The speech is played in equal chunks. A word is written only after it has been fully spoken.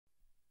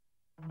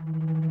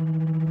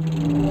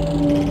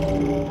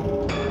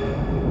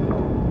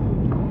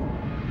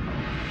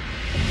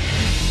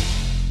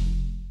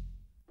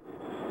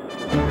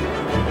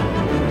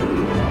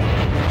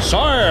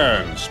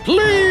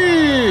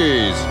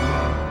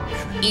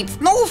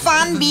It's no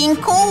fun being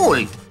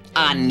cold.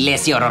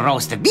 Unless you're a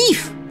roasted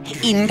beef.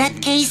 In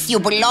that case, you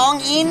belong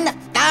in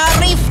the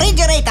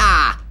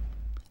refrigerator.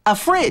 A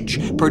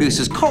fridge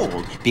produces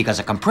cold because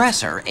a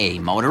compressor, a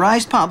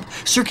motorized pump,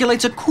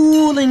 circulates a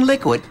cooling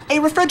liquid, a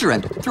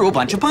refrigerant, through a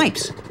bunch of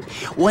pipes.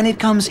 When it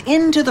comes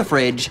into the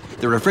fridge,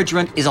 the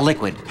refrigerant is a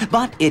liquid,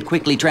 but it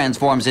quickly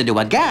transforms into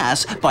a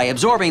gas by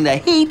absorbing the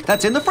heat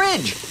that's in the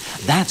fridge.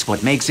 That's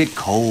what makes it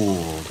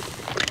cold.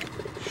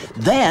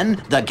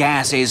 Then, the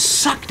gas is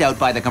sucked out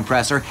by the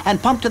compressor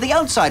and pumped to the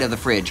outside of the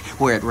fridge,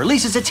 where it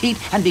releases its heat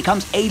and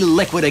becomes a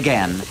liquid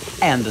again.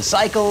 And the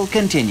cycle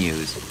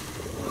continues.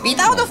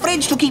 Without a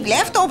fridge to keep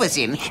leftovers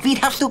in, we'd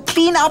have to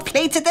clean our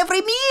plates at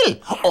every meal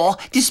or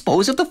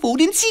dispose of the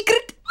food in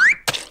secret.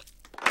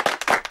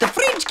 The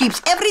fridge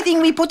keeps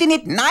everything we put in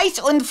it nice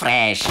and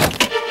fresh.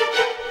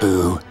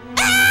 Boo.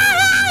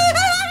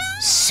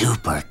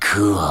 Super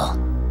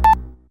cool.